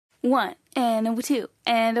1 and a 2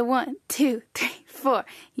 and a 1, 2, 3, 4.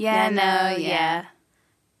 Yeah, no, yeah.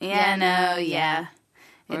 Yeah, no, yeah.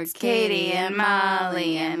 It's Katie and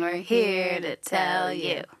Molly, and we're here to tell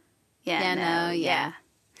you. Yeah, no, yeah.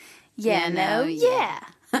 Yeah, no, yeah.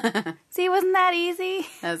 See, wasn't that easy?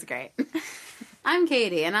 That was great. I'm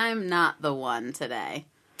Katie, and I'm not the one today.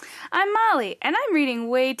 I'm Molly, and I'm reading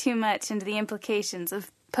way too much into the implications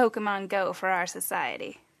of Pokemon Go for our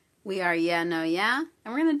society. We are Yeah, No, Yeah,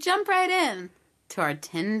 and we're going to jump right in to our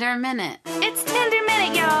Tinder Minute. It's Tinder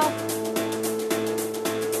Minute, y'all!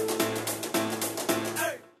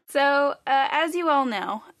 So, as you all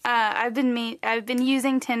know, I've been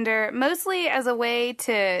using Tinder mostly as a way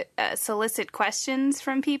to solicit questions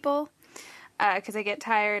from people, because I get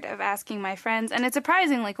tired of asking my friends. And it's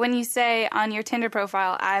surprising, like, when you say on your Tinder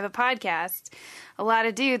profile, I have a podcast, a lot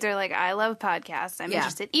of dudes are like, I love podcasts, I'm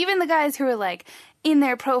interested. Even the guys who are like, in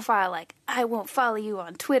their profile, like, I won't follow you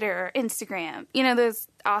on Twitter or Instagram. You know, those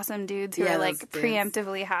awesome dudes who are, like,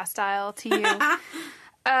 preemptively hostile to you.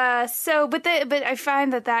 But I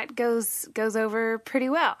find that goes over pretty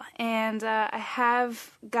well, and I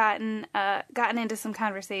have gotten into some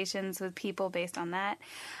conversations with people based on that.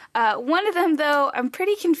 One of them, though, I'm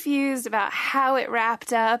pretty confused about how it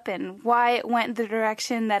wrapped up and why it went the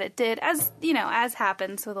direction that it did, as you know, as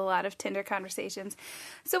happens with a lot of Tinder conversations.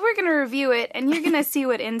 So we're gonna review it, and you're gonna see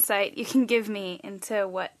what insight you can give me into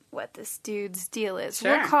what this dude's deal is.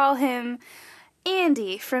 Sure. We'll call him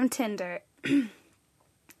Andy from Tinder.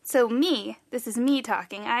 So this is me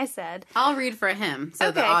talking, I said. I'll read for him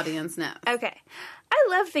so the audience knows. Okay. I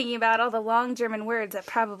love thinking about all the long German words that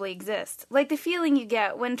probably exist, like the feeling you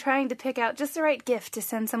get when trying to pick out just the right gift to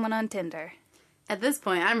send someone on Tinder. At this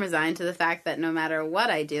point, I'm resigned to the fact that no matter what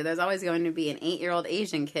I do, there's always going to be an 8-year-old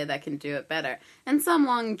Asian kid that can do it better, and some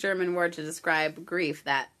long German word to describe grief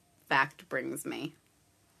that fact brings me.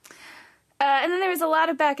 And then there was a lot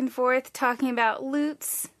of back and forth talking about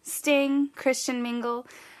Lutz, Sting, Christian Mingle.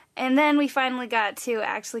 And then we finally got to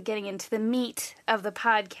actually getting into the meat of the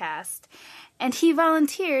podcast. And he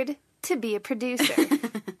volunteered to be a producer.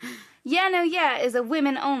 Yeah, No, Yeah is a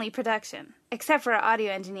women-only production. Except for our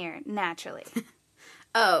audio engineer, naturally.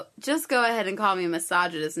 Oh, just go ahead and call me a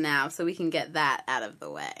misogynist now so we can get that out of the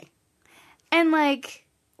way. And like...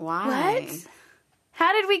 Why? What?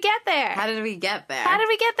 How did we get there? How did we get there? How did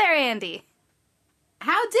we get there, Andy?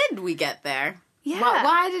 How did we get there? Yeah.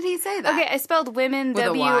 Why did he say that? Okay, I spelled women, With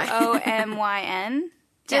a Y. WOMYN.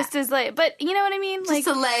 Just as like, but you know what I mean? Just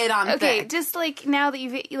to lay it on thick. Okay, just like now that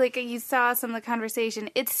you saw some of the conversation,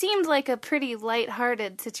 it seemed like a pretty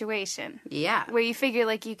lighthearted situation. Yeah. Where you figure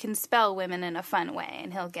like you can spell women in a fun way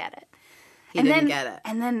and he'll get it. He didn't get it.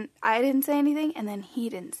 And then I didn't say anything, and then he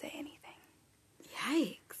didn't say anything.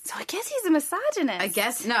 Yikes. So I guess he's a misogynist. I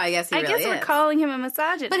guess he really is. I guess we're calling him a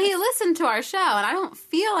misogynist. But he listened to our show, and I don't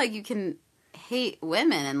feel like you can hate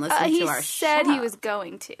women and listen to our show. He said he was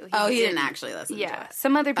going to. He didn't actually listen to it. Yeah.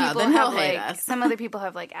 Some other people then he'll hate us. Some other people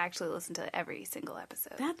have like actually listened to every single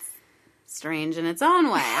episode. That's strange in its own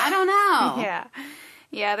way. I don't know. Yeah.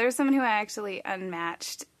 Yeah, there was someone who I actually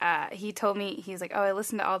unmatched. He told me, he's like, oh, I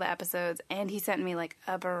listened to all the episodes, and he sent me, like,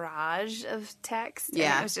 a barrage of text.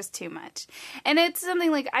 Yeah. And it was just too much. And it's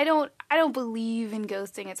something, like, I don't believe in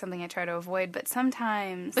ghosting. It's something I try to avoid, but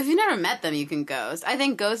sometimes... But if you've never met them, you can ghost. I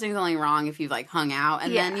think ghosting is only wrong if you've, like, hung out,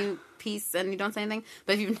 and then you peace and you don't say anything.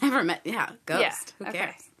 But if you've never met... Yeah, ghost. Yeah. Who cares?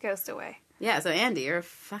 Okay. Ghost away. Yeah, so Andy, you're a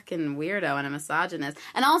fucking weirdo and a misogynist.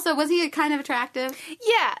 And also, was he kind of attractive?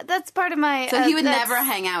 Yeah, that's part of my... So he would never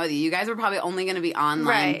hang out with you. You guys were probably only going to be online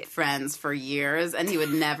Right. friends for years, and he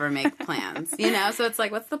would never make plans. You know? So it's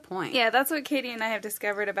like, what's the point? Yeah, that's what Katie and I have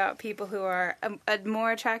discovered about people who are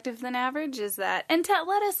more attractive than average is that... And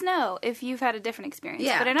let us know if you've had a different experience.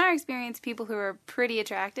 Yeah. But in our experience, people who are pretty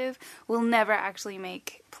attractive will never actually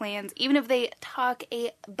make plans, even if they talk a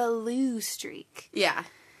blue streak. Yeah.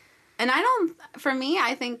 And for me,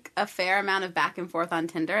 I think a fair amount of back and forth on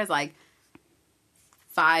Tinder is like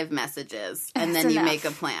 5 messages, and then you make a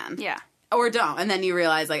plan. Yeah. Or don't, and then you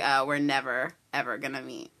realize, like, oh, we're never, ever going to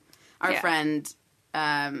meet. Our friend,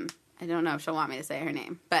 I don't know if she'll want me to say her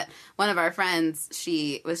name, but one of our friends,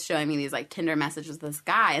 she was showing me these, like, Tinder messages with this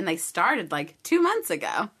guy, and they started, like, 2 months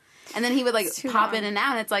ago. And then he would, like, pop in and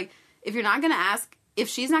out, and it's like, if you're not going to ask if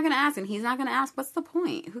she's not going to ask and he's not going to ask, what's the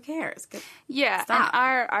point? Who cares? Yeah, Stop.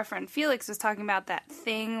 and our friend Felix was talking about that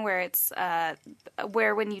thing where it's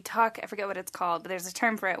where when you talk, I forget what it's called, but there's a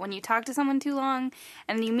term for it. When you talk to someone too long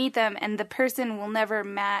and you meet them, and the person will never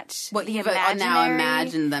match What the you've imaginary now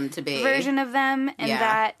imagined them to be. version of them, and Yeah.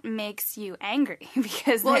 that makes you angry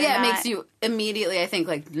because Well, they're yeah, not, it makes you immediately, I think,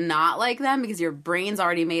 like, not like them because your brain's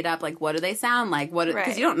already made up, like, what do they sound like? What? Because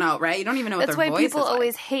Right. you don't know, right? You don't even know what That's their why voice people is like.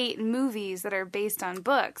 always hate movies that are based on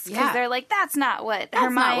books because Yeah. they're like, that's not what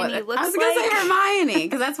That's not Hermione what- looks like. I was going to say Hermione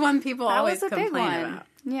because that's one people That always was a big complain one. about.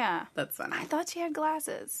 Yeah, That's funny. I thought she had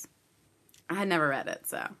glasses. I had never read it,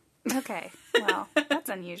 so. Okay, well, that's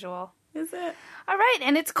unusual. Is it? All right,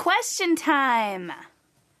 and it's question time.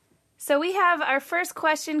 So we have our first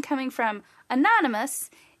question coming from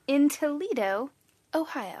Anonymous in Toledo,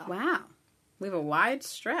 Ohio. Wow. We have a wide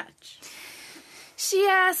stretch. She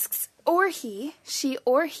asks, she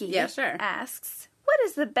or he Yeah, sure. asks, what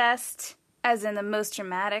is the best, as in the most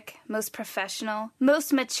dramatic, most professional,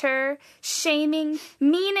 most mature, shaming,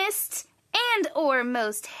 meanest, and or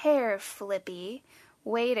most hair flippy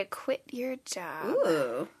way to quit your job?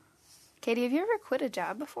 Ooh. Katie, have you ever quit a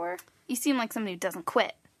job before? You seem like somebody who doesn't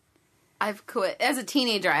quit. I've quit. As a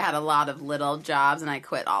teenager, I had a lot of little jobs, and I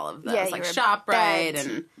quit all of those. Yeah, like you were a ShopRite bad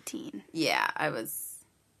and... teen. Yeah, it was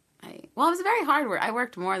very hard work. I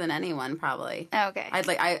worked more than anyone, probably. Okay.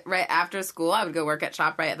 Right after school, I would go work at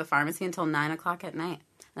ShopRite at the pharmacy until 9 o'clock at night.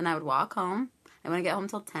 Then I would walk home, and when I get home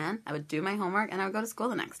till 10, I would do my homework, and I would go to school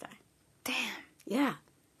the next day. Damn. Yeah.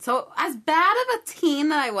 So, as bad of a teen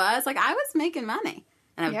that I was, like, I was making money.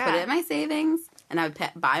 And I would put it in my savings, and I would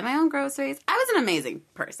buy my own groceries. I was an amazing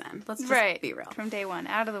person. Let's just be real. From day one,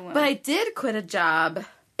 out of the womb. But I did quit a job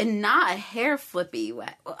in not a hair flippy way.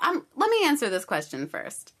 Let me answer this question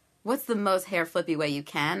first. What's the most hair flippy way you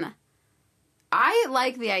can? I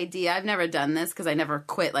like the idea. I've never done this because I never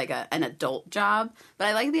quit like an adult job. But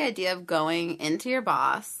I like the idea of going into your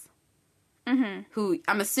boss, who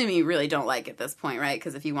I'm assuming you really don't like at this point, right?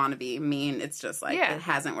 Because if you want to be mean, it's just like it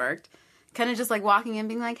hasn't worked. Kind of just like walking in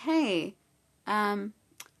being like, hey, I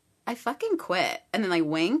fucking quit. And then like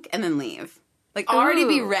wink and then leave. Like already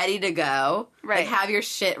be ready to go. Right. Like have your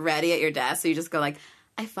shit ready at your desk. So you just go like,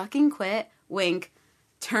 I fucking quit, wink,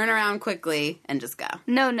 turn around quickly, and just go.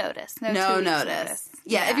 No notice. No 2 weeks notice.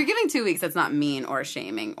 Yeah, if you're giving 2 weeks, that's not mean or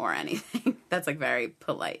shaming or anything. That's like very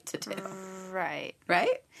polite to do. Right.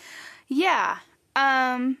 Right? Yeah.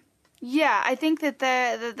 Yeah, I think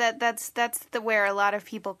that's where a lot of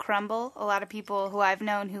people crumble. A lot of people who I've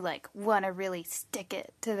known who like want to really stick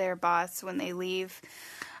it to their boss when they leave.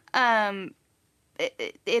 They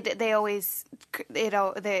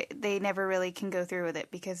never really can go through with it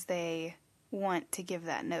because they want to give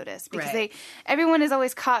that notice because everyone is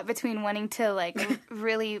always caught between wanting to like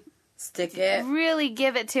really stick it, really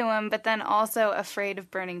give it to them, but then also afraid of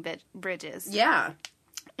burning bridges. Yeah.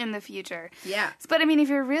 In the future. Yeah. But I mean, if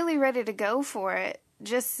you're really ready to go for it,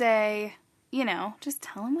 just say, just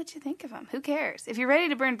tell them what you think of them. Who cares? If you're ready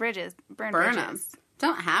to burn bridges, burn bridges. Them.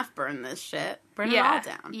 Don't half burn this shit. Burn it all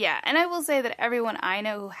down. Yeah, and I will say that everyone I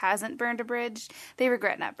know who hasn't burned a bridge, they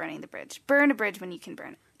regret not burning the bridge. Burn a bridge when you can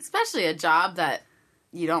burn it. Especially a job that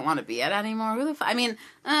you don't want to be at anymore. Who the I mean,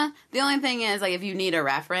 the only thing is, like, if you need a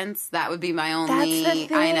reference, that would be my only... That's the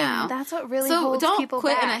thing. I know. That's what really holds people don't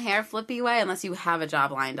quit back. in a hair flippy way unless you have a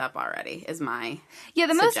job lined up already, is my the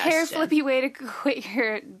most hair suggestion. flippy way to quit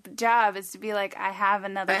your job is to be like, I have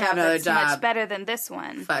another job that's much better than this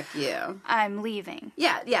one. Fuck you. I'm leaving.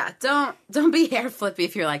 Yeah. Don't be hair flippy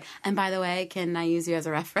if you're like, and by the way, can I use you as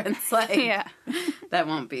a reference? Like, Yeah. That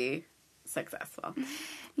won't be successful.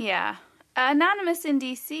 Yeah. Anonymous in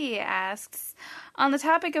DC asks, on the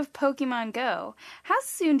topic of Pokemon Go, how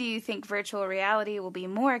soon do you think virtual reality will be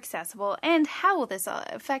more accessible, and how will this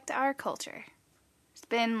affect our culture? It's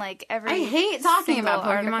been like every I hate talking about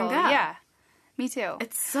Pokemon article. Go. Yeah, me too.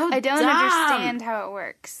 It's so I don't dumb. understand how it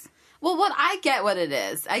works. Well, I get what it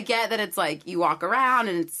is. I get that it's like you walk around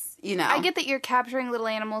and it's, I get that you're capturing little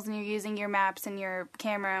animals and you're using your maps and your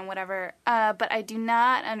camera and whatever, but I do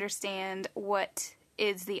not understand what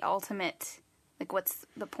is the ultimate, like, what's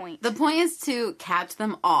the point? The point is to catch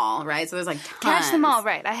them all, right? So there's like tons. Catch them all,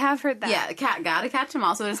 right. I have heard that. Yeah, gotta catch them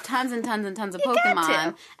all. So there's tons and tons and tons of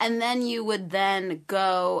Pokemon. And then you would then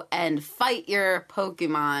go and fight your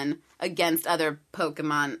Pokemon against other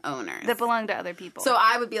Pokemon owners. That belong to other people. So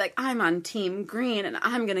I would be like, I'm on Team Green, and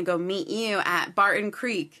I'm going to go meet you at Barton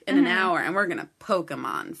Creek in an hour, and we're going to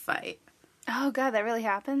Pokemon fight. Oh God, that really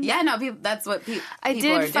happens? Yeah, no, that's what people I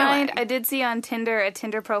are did see on Tinder a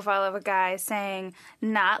Tinder profile of a guy saying,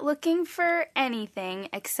 not looking for anything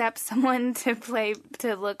except someone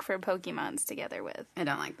to look for Pokemons together with. I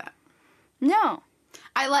don't like that. No.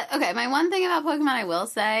 Okay, my one thing about Pokemon I will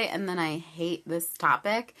say, and then I hate this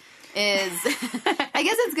topic, is I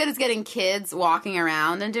guess it's good at getting kids walking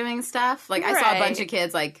around and doing stuff. Like, I saw a bunch of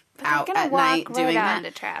kids, like, out at night doing that.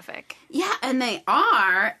 Into traffic. Yeah, and they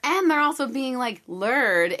are, and they're also being, like,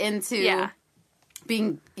 lured into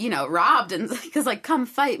being, robbed, and because, like, come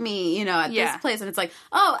fight me, at this place, and it's like,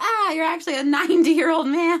 you're actually a 90-year-old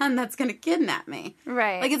man that's going to kidnap me.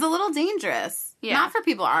 Right. Like, it's a little dangerous. Yeah. Not for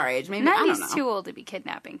people our age. Maybe, I don't know. 90's too old to be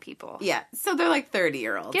kidnapping people. Yeah, so they're like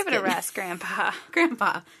 30-year-olds. Give it a rest, Grandpa.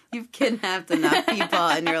 Grandpa, you've kidnapped enough people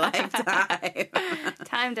in your lifetime.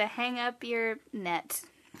 Time to hang up your net.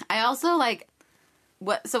 I also,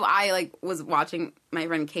 so I, was watching my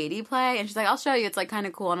friend Katie play, and she's like, I'll show you, it's, kind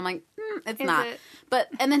of cool. And I'm like, it's not.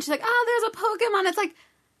 And then she's like, there's a Pokemon. It's like,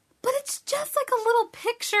 but it's just like a little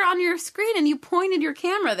picture on your screen, and you pointed your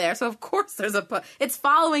camera there, so of course there's it's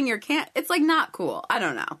following your it's, not cool. I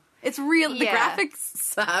don't know. It's real. The graphics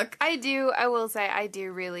suck. I will say, I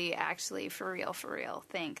do really actually, for real,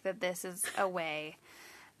 think that this is a way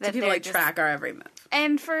that people, track our every move.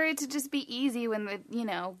 And for it to just be easy when the,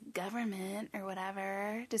 government or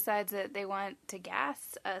whatever decides that they want to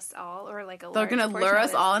gas us all, or, they're going to lure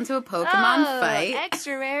us all into a Pokemon fight.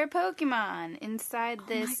 Extra rare Pokemon inside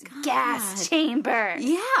this gas chamber.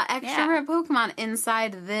 Yeah, extra rare Pokemon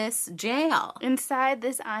inside this jail. Inside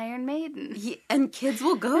this Iron Maiden. And kids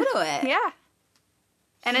will go to it. Yeah.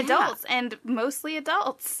 And adults, and mostly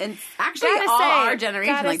adults. And actually our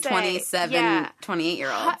generation, 27,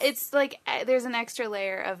 28-year-olds. It's there's an extra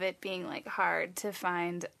layer of it being, hard to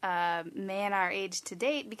find a man our age to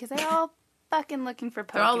date, because they're all fucking looking for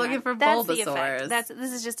Pokemon. They're all looking for Bulbasaurs.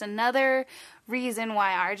 This is just another reason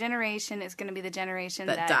why our generation is going to be the generation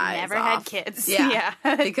that never had kids. Yeah.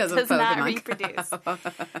 Because of Pokemon. Does not reproduce.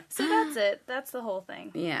 So that's it. That's the whole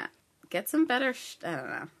thing. Yeah. Get some better I don't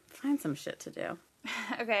know. Find some shit to do.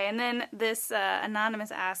 Okay, and then this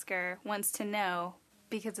anonymous asker wants to know,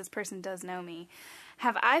 because this person does know me,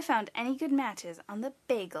 have I found any good matches on the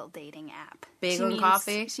bagel dating app? Bagel and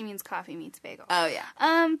coffee? She means coffee meets bagel. Oh, yeah.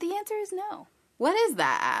 The answer is no. What is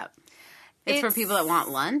that app? It's for people that want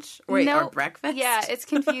lunch? Or breakfast? Yeah, it's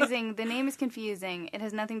confusing. The name is confusing. It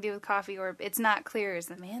has nothing to do with coffee, or it's not clear. Is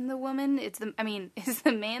the man the woman? Is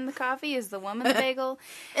the man the coffee? Is the woman the bagel?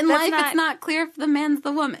 In life, it's not clear if the man's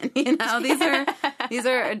the woman. These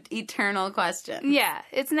are eternal questions. Yeah,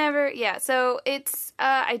 it's never. Yeah, so it's.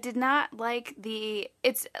 I did not like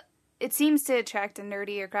It seems to attract a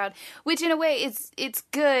nerdier crowd, which in a way it's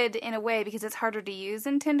good in a way, because it's harder to use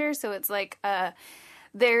than Tinder. So it's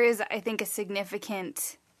there is, I think, a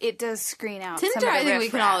significant. It does screen out Tinder. Some of the I think we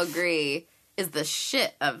can all riff-raff. agree is the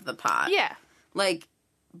shit of the pot. Yeah.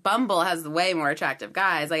 Bumble has way more attractive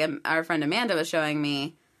guys. Our friend Amanda was showing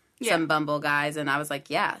me some Bumble guys, and I was like,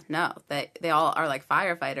 yeah, no, they all are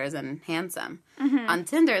firefighters and handsome. Mm-hmm. On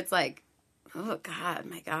Tinder, it's oh God,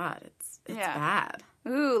 my God, it's bad.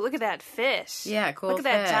 Ooh, look at that fish. Yeah, cool. Look at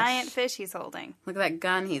that giant fish he's holding. Look at that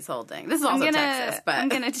gun he's holding. This is also Texas, but I'm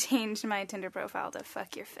gonna change my Tinder profile to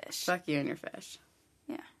 "fuck your fish." Fuck you and your fish.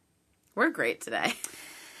 Yeah, we're great today.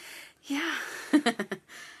 Yeah.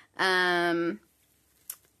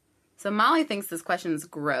 So Molly thinks this question is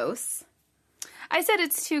gross. I said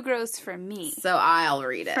it's too gross for me. So I'll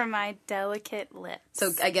read it. For my delicate lips. So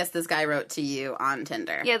I guess this guy wrote to you on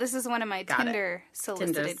Tinder. Yeah, this is one of my Tinder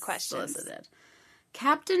solicited questions.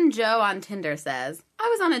 Captain Joe on Tinder says, I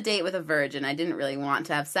was on a date with a virgin I didn't really want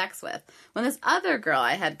to have sex with, when this other girl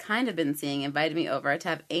I had kind of been seeing invited me over to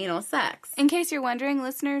have anal sex. In case you're wondering,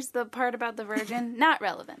 listeners, the part about the virgin, not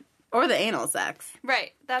relevant. Or the anal sex.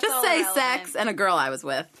 Right. That's just all say relevant. sex and a girl I was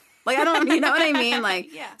with. I don't, you know what I mean?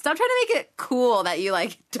 Stop trying to make it cool that you,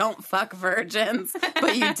 don't fuck virgins,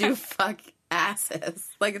 but you do fuck asses.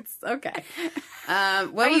 It's okay.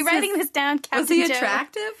 Are you writing this down, Captain Was he Joe?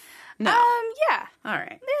 attractive? No. Yeah. All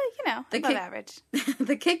right. Above average.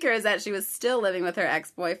 The kicker is that she was still living with her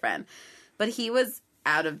ex-boyfriend, but he was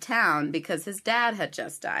out of town because his dad had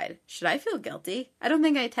just died. Should I feel guilty? I don't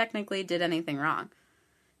think I technically did anything wrong.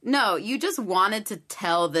 No, you just wanted to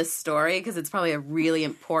tell this story because it's probably a really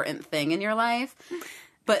important thing in your life,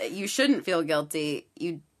 but you shouldn't feel guilty.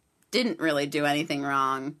 You didn't really do anything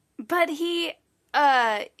wrong. But he,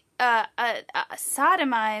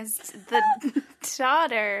 sodomized the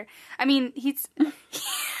daughter. I mean, he's...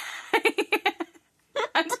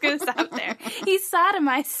 I'm just going to stop there. He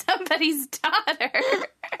sodomized somebody's daughter.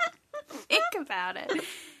 Think about it.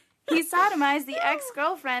 He sodomized the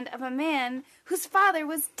ex-girlfriend of a man whose father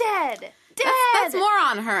was dead. Dead! That's more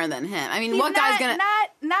on her than him. I mean, what guy's gonna...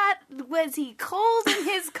 Not was he cold in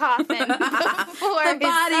his coffin before the his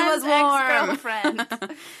body son's was warm. ex-girlfriend.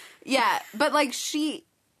 Yeah, but like I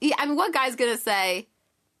mean, what guy's gonna say,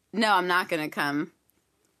 no, I'm not gonna come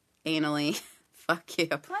anally? Fuck you.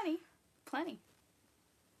 Plenty.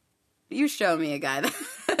 You show me a guy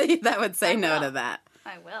that would say no to that.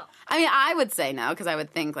 I will. I mean, I would say no because I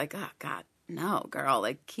would think like, oh God, no, girl,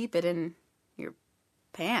 like keep it in your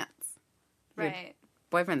pants. Right. Your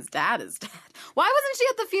boyfriend's dad is dead. Why wasn't she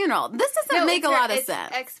at the funeral? This doesn't make a lot of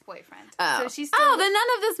sense. Ex-boyfriend. Oh. So she's still then none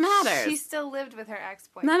of this matters. She still lived with her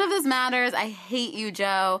ex-boyfriend. None of this matters. I hate you,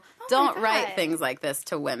 Joe. Oh Don't write things like this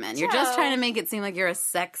to women. You're just Joe. trying to make it seem like you're a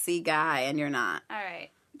sexy guy, and you're not. All right,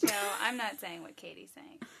 Joe, I'm not saying what Katie's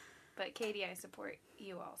saying. But Katie, I support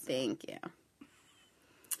you also. Thank you.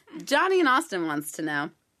 Johnny in Austin wants to know,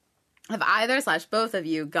 have either / both of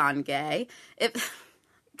you gone gay? If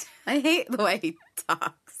I hate the way he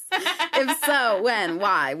talks. If so, when,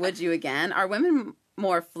 why, would you again? Are women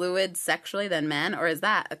more fluid sexually than men, or is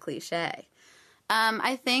that a cliche?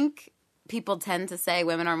 I think people tend to say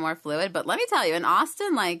women are more fluid, but let me tell you, in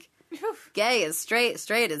Austin, like, gay is straight,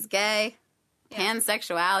 straight is gay,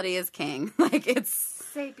 pansexuality is king. Like, it's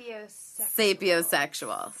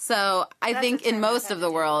sapiosexual. So I think in most of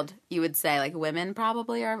the world, you would say, like, women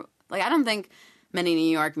probably are, like, I don't think many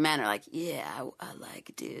New York men are like, yeah, I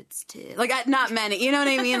like dudes too. Like, not many, you know what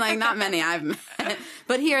I mean? Like, not many I've met.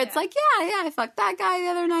 But here it's like, yeah, I fucked that guy the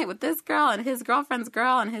other night with this girl and his girlfriend's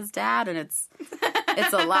girl and his dad, and it's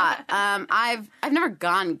a lot. I've never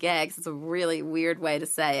gone gay, 'cause it's a really weird way to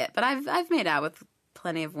say it, but I've made out with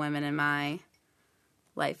plenty of women in my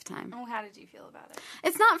lifetime. Oh, how did you feel about it?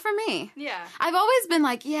 It's not for me. Yeah. I've always been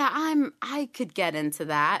like, yeah, I could get into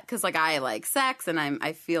that because, like, I like sex and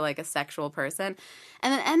I feel like a sexual person.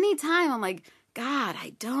 And then anytime I'm like, God, I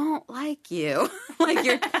don't like you. Like,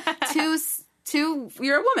 you're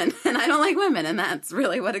you're a woman and I don't like women, and that's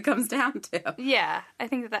really what it comes down to. Yeah, I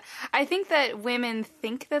think that women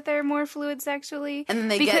think that they're more fluid sexually, and then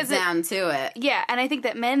they get down to it. Yeah, and I think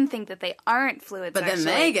that men think that they aren't fluid sexually. But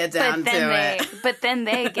then they get down to it. But then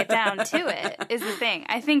they get down to it, is the thing.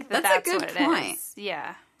 I think that's a good what point. It is.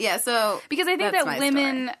 Yeah. Yeah, so because I think that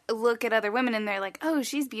women look at other women and they're like, "Oh,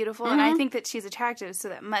 she's beautiful," and I think that she's attractive, so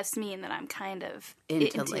that must mean that I'm kind of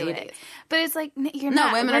into ladies. It. But it's like you're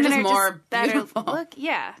not. Women are just more beautiful. Look,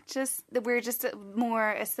 yeah, we're just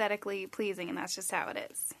more aesthetically pleasing, and that's just how it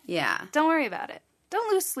is. Yeah, don't worry about it.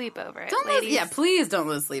 Don't lose sleep over it, ladies. Please don't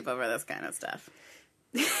lose sleep over this kind of stuff.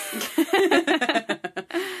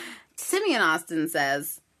 Timmy in Austin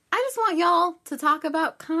says, "I just want y'all to talk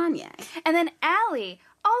about Kanye." And then Allie,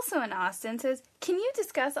 also in Austin, says, "Can you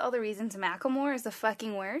discuss all the reasons Macklemore is the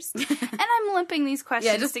fucking worst?" And I'm lumping these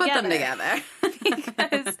questions together. Yeah, just put them together.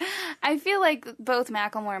 Because I feel like both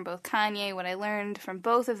Macklemore and both Kanye, what I learned from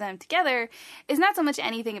both of them together is not so much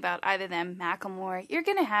anything about either of them. Macklemore, you're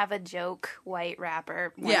going to have a joke white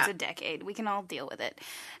rapper once a decade. We can all deal with it.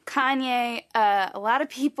 Kanye, a lot of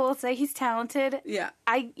people say he's talented. Yeah.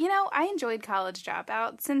 I enjoyed College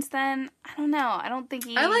Dropout. Since then, I don't know. I don't think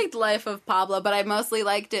I liked Life of Pablo, but I mostly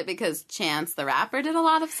liked it because Chance the Rapper did a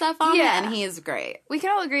lot of stuff on it, and he is great. We can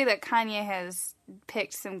all agree that Kanye has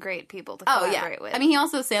picked some great people to collaborate with. I mean, he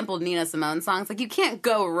also sampled Nina Simone songs. Like, you can't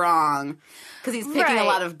go wrong because he's picking a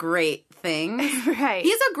lot of great things. Right.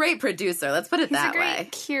 He's a great producer. Let's put it that way. He's a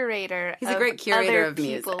great curator. He's a great curator of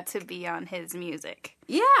people music. To be on his music.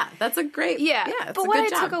 Yeah, that's a great. Yeah, it's but a what good I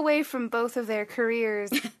job. took away from both of their careers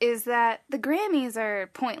is that the Grammys are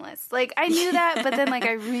pointless. Like, I knew that, but then like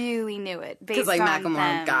I really knew it based on Macklemore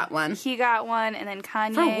them. got one. He got one, and then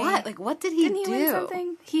Kanye. For what? Like, what did he do? Didn't he win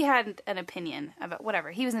something? He had an opinion about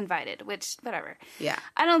whatever. He was invited, which whatever. Yeah.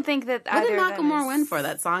 I don't think that what either did of them Macklemore win for?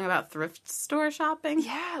 That song about thrift store shopping?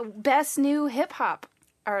 Yeah, best new hip hop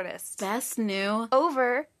artist. Best new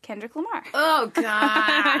over Kendrick Lamar. Oh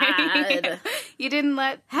God. You didn't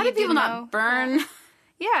let how did people not burn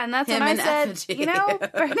yeah, and that's him when I said, effigy.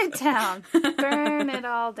 Burn it down. Burn it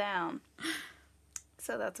all down.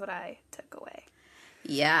 So that's what I took away.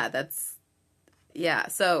 Yeah,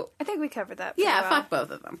 so I think we covered that pretty well. Fuck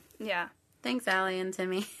both of them. Yeah. Thanks, Allie and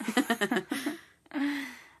Timmy. All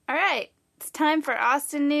right. It's time for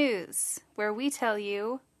Austin News, where we tell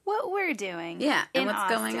you what we're doing. Yeah, and what's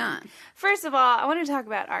Austin. going on. First of all, I want to talk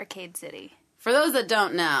about Arcade City. For those that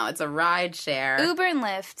don't know, it's a ride share. Uber and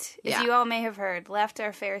Lyft, as Yeah. you all may have heard, left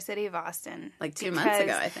our fair city of Austin. Like 2 months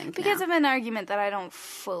ago, I think. Because now. of an argument that I don't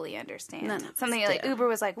fully understand. No, Something like Uber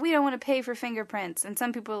was like, we don't want to pay for fingerprints. And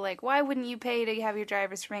some people were like, why wouldn't you pay to have your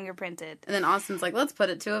drivers fingerprinted? And then Austin's like, let's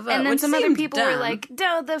put it to a vote. And then which some other seems people dumb. were like,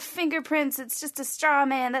 no, the fingerprints, it's just a straw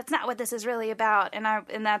man. That's not what this is really about. And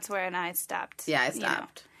that's where I stopped. Yeah, I you know.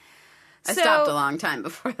 stopped. I So- stopped a long time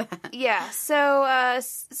before that. Yeah, so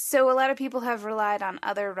a lot of people have relied on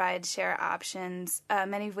other rideshare options,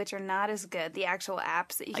 many of which are not as good. The actual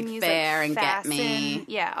apps that you can Like use, Fare like and Fasten, Get Me.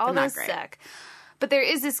 yeah, all They're not those great. suck. But there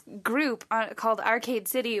is this group called Arcade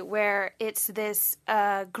City where it's this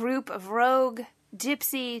group of rogue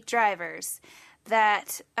gypsy drivers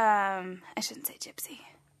that I shouldn't say gypsy,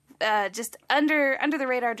 just under the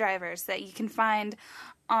radar drivers that you can find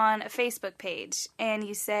on a Facebook page, and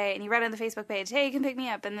you write on the Facebook page, hey, you can pick me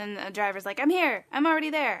up, and then the driver's like, I'm here, I'm already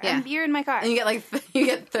there, Yeah. you're in my car. And you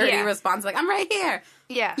get 30 Yeah. responses like, I'm right here.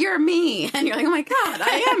 Yeah. You're me. And you're like, oh my God,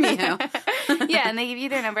 I am you. Yeah, and they give you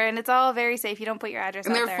their number, and it's all very safe. You don't put your address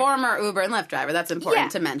And out they're there. former Uber and Lyft driver. That's important Yeah.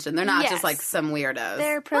 to mention. They're not Yes. just like some weirdos.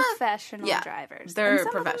 They're professional yeah. drivers. They're and some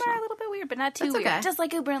of professional. them are a little bit weird, but not too That's weird. okay. Just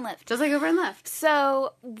like Uber and Lyft. Just like Uber and Lyft.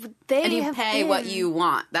 So they And you have pay been, what you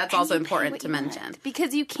want. That's and also you pay important what to you mention. want.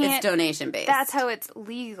 Because you can't. It's donation based. That's how it's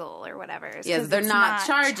legal or whatever. It's Yes, 'cause they're it's not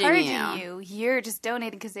charging you. You're just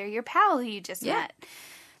donating because they're your pal who you just Yeah. met.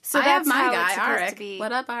 So I that's have my how guy, it's supposed Arik. to be.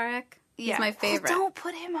 What up, Arik? He's my favorite. Well, don't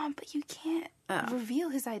put him on, but you can't Oh. reveal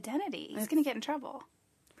his identity. He's going to get in trouble.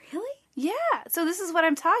 Really? Yeah. So this is what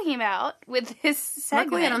I'm talking about with this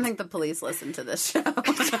segment. Luckily, I don't think the police listen to this show.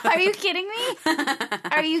 Are you kidding me?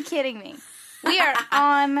 Are you kidding me? We are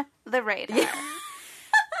on the radar.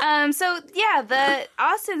 So yeah,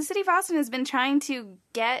 the city of Austin has been trying to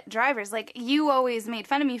get drivers. Like, you always made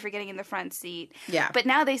fun of me for getting in the front seat. Yeah. But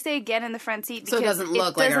now they say get in the front seat So because it doesn't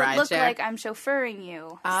look like a doesn't look rideshare? like I'm chauffeuring you.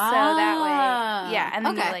 So Ah, that way, yeah. And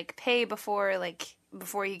then okay. you like pay before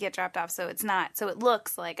you get dropped off, so it's not. So it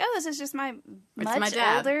looks like, oh, this is just my my much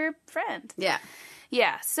dad. older friend. Yeah.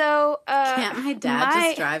 Yeah. So Can't my dad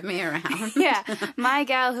just drive me around? Yeah, my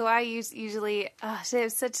gal who I usually, she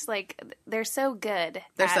has such they're so good.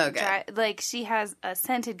 They're at so good. She has a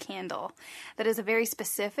scented candle that is a very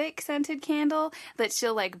specific scented candle that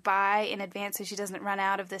she'll buy in advance so she doesn't run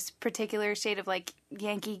out of this particular shade of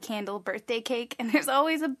Yankee Candle birthday cake. And there's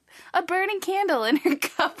always a burning candle in her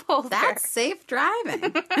cup holder. That's safe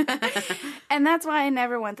driving. And that's why I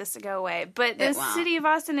never want this to go away. But the won't. city of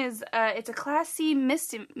Austin is, it's a Class C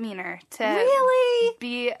misdemeanor to Really?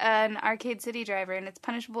 be an Arcade City driver, and it's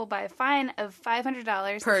punishable by a fine of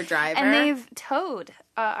 $500 Per driver? And they've towed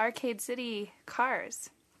Arcade City cars.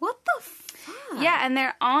 What the fuck? Yeah, and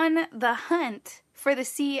they're on the hunt for the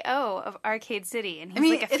CEO of Arcade City, and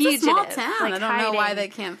he's a it's fugitive. a small town. I don't know why hiding they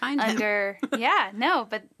can't find him. under. Yeah, no,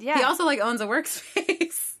 but yeah, He also owns a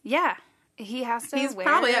workspace. yeah. He has to He's wear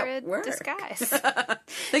probably a at work. disguise.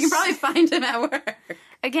 They can probably find him at work.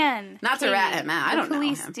 Again, Not to Katie, rat him out. I don't the know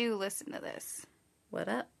police him. do listen to this. What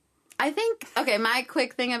up? I think, okay, my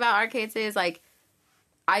quick thing about Arcade City is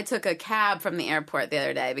I took a cab from the airport the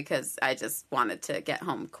other day because I just wanted to get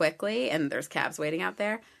home quickly, and there's cabs waiting out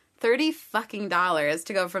there. $30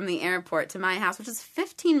 to go from the airport to my house, which is a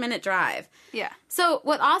 15-minute drive. Yeah, So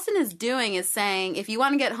what Austin is doing is saying, if you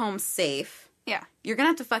want to get home safe, yeah, you're going to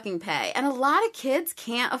have to fucking pay. And a lot of kids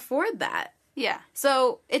can't afford that. yeah.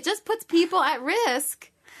 So it just puts people at risk.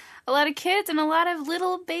 A lot of kids and a lot of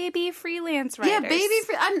little baby freelance writers.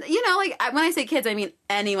 Yeah, when I say kids, I mean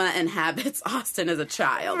anyone that inhabits Austin as a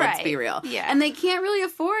child. Let's Right. be real. Yeah. And they can't really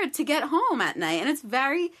afford to get home at night, and it's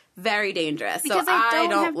very, very dangerous. Because so they I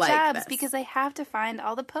don't have like jobs this. because they have to find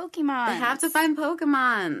all the Pokemon. They have to find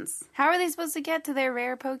Pokemons. How are they supposed to get to their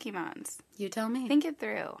rare Pokemons? You tell me. Think it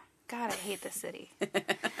through. God, I hate this city.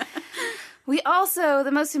 We also,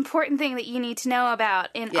 the most important thing that you need to know about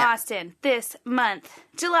in Yeah. Austin this month,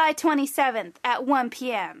 July 27th at 1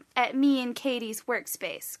 p.m. at me and Katie's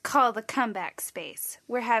workspace called the Comeback Space.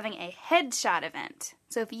 We're having a headshot event.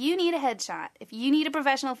 So if you need a headshot, if you need a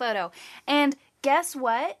professional photo, and guess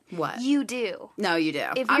what? What? You do. No, you do.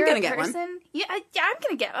 If I'm you're going a to get one. person, yeah, I'm going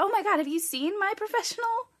to get. Oh my God, have you seen my professional?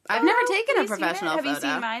 I've never photo? taken Have a you seen it? professional Have you photo.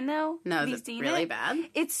 seen mine though? No, have is you it seen really it? bad?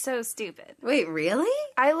 It's so stupid. Wait, really?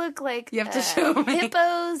 I look like You have to show me.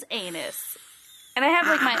 hippo's anus, and I have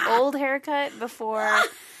my old haircut before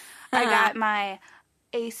I got my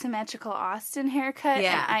asymmetrical Austin haircut,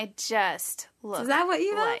 Yeah. and I just look Is that what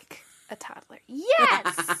you have? like a toddler.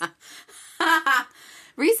 Yes.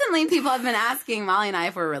 Recently, people have been asking Molly and I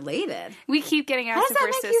if we're related. We keep getting How asked does if that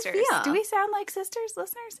we're make you sisters. feel? Do we sound like sisters,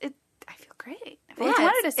 listeners? I feel great. I've always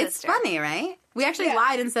wanted a sister. It's funny, right? We actually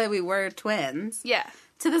lied and said we were twins. Yeah.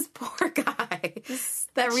 To this poor guy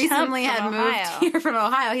that recently had moved here from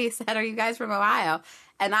Ohio. He said, "Are you guys from Ohio?"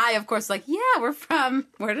 And I, of course, like, yeah, we're from,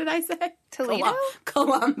 where did I say? Toledo?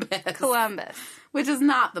 Columbus. Which is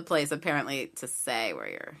not the place, apparently, to say where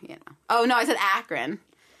you're, you know. Oh, no, I said Akron.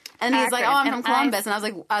 And he's like, oh, I'm from Columbus. And I was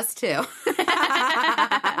like, us too.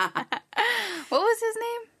 What was his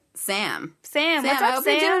name? Sam. Sam, what's up, I hope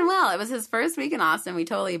you're doing well. It was his first week in Austin. We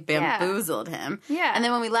totally bamboozled him. Yeah. And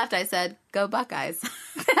then when we left, I said, go Buckeyes.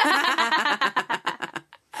 Because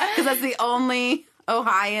that's the only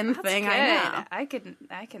Ohioan thing good. I know. I couldn't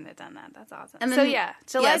have done that. That's awesome. And then,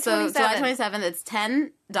 July 27th. July 27th, it's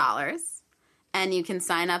 $10. And you can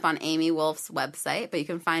sign up on Amy Wolf's website, but you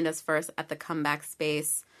can find us first at the Comeback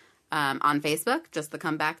Space on Facebook, just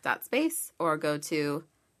thecomeback.space, or go to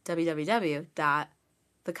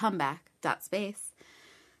www.thecomeback.space.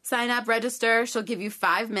 Sign up, register. She'll give you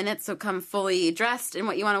 5 minutes, so come fully dressed in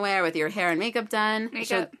what you want to wear with your hair and makeup done.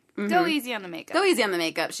 Go easy on the makeup. Go easy on the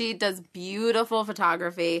makeup. She does beautiful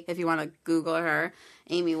photography, if you want to Google her.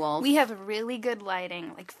 Amy Wolf. We have really good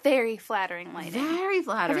lighting, like very flattering lighting. Very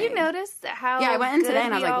flattering. Have you noticed how I went in today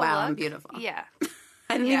and I was like, wow, look? I'm beautiful. Yeah.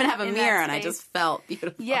 I didn't even have a mirror and I just felt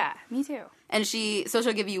beautiful. Yeah, me too. And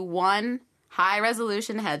she'll give you one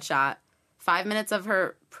high-resolution headshot, 5 minutes of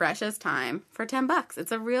her precious time for $10.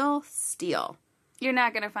 It's a real steal. You're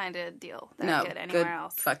not going to find a deal that good anywhere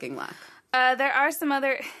else. Fucking luck. There are some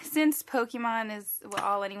other, since Pokemon is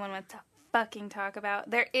all anyone wants to fucking talk about,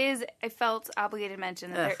 I felt obligated to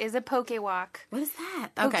mention that there is a Pokewalk. What is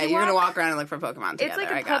that? Okay, you're going to walk around and look for Pokemon together.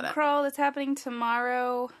 It's like a pub crawl that's happening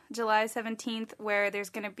tomorrow, July 17th, where there's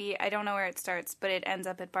going to be, I don't know where it starts, but it ends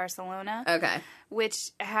up at Barcelona. Okay.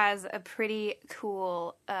 Which has a pretty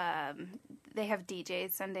cool, they have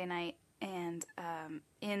DJs Sunday night, and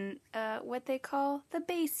in what they call the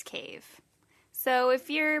Bass Cave. So if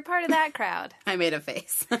you're part of that crowd. I made a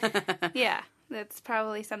face. Yeah, that's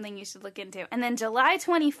probably something you should look into. And then July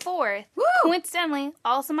 24th, coincidentally,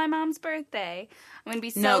 also my mom's birthday, I'm going to be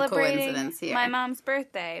celebrating my mom's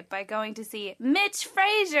birthday by going to see Mitch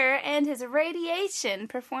Frazier and his Radiation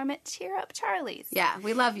perform at Cheer Up Charlie's. Yeah,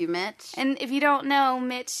 we love you, Mitch. And if you don't know,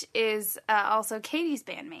 Mitch is also Katie's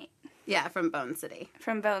bandmate. Yeah, from Bone City.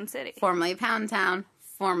 Formerly Pound Town,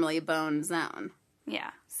 formerly Bone Zone. Yeah.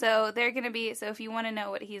 So they're going to be, so if you want to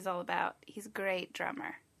know what he's all about, he's a great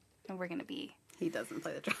drummer. And we're going to be. He doesn't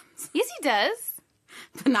play the drums. Yes, he does.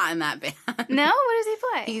 But not in that band. No? What does he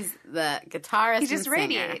play? He's the guitarist and singer. He just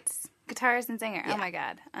radiates. Guitarist and singer. Yeah. Oh my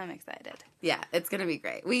God. I'm excited. Yeah, it's going to be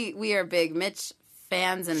great. We are big Mitch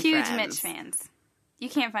fans and Huge friends. Mitch fans. You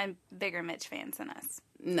can't find bigger Mitch fans than us.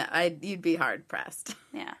 No, you'd be hard pressed.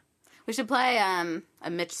 Yeah. We should play a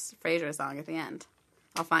Mitch Frazier song at the end.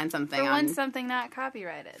 I'll find something. For once, something not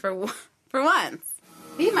copyrighted. For once.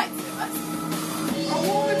 He might sue us. I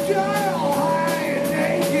want to die.